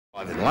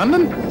In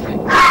London?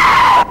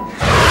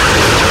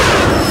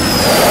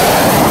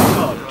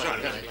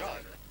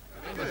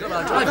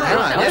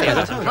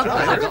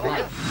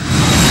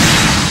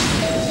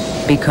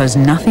 Because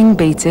nothing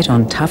beats it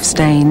on tough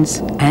stains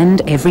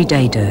and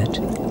everyday dirt.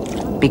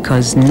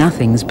 Because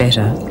nothing's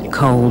better,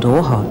 cold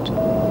or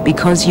hot.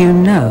 Because you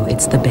know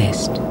it's the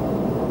best.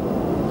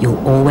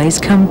 You'll always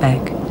come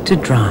back to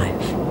Drive.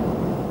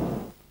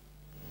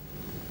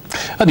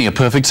 A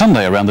near-perfect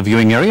Sunday around the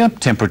viewing area.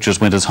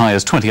 Temperatures went as high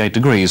as 28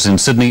 degrees in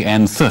Sydney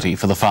and 30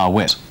 for the far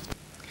west.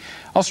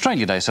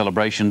 Australia Day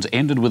celebrations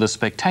ended with a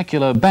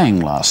spectacular bang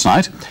last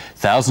night.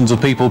 Thousands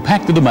of people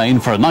packed the Domain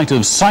for a night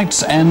of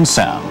sights and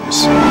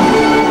sounds.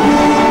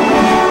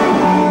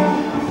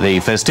 The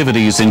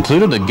festivities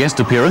included a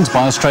guest appearance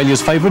by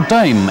Australia's favourite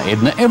dame,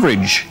 Edna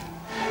Everage,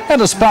 and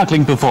a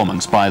sparkling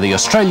performance by the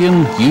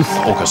Australian Youth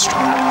Orchestra.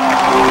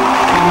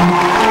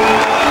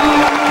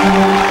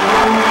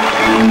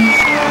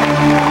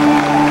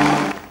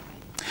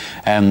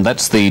 And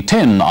that's the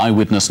 10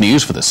 Eyewitness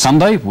News for this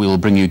Sunday. We'll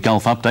bring you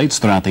golf updates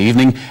throughout the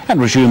evening and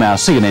resume our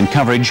CNN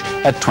coverage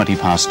at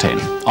 10:20.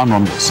 I'm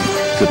Ron Wilson.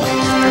 Good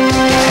night.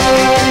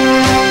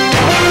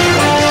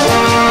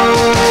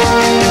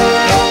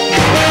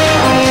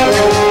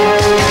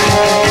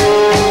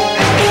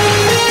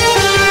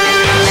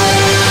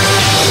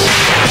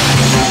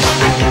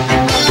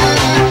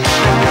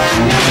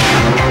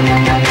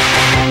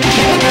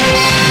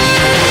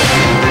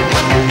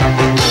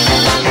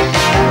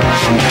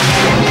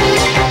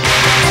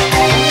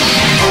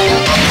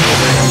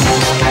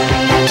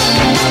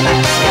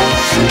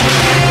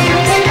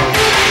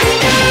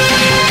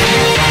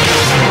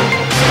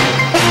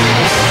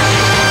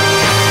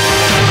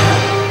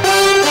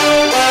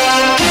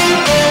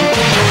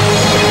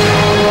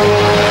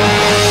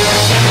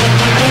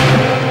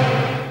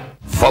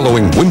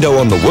 Following Window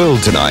on the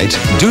World tonight,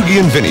 Doogie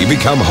and Vinny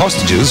become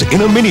hostages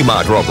in a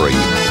mini-mart robbery.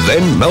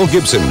 Then Mel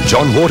Gibson,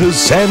 John Waters,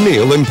 Sam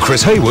Neill and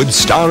Chris Hayward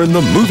star in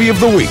the movie of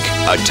the week,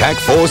 Attack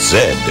Force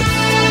Z.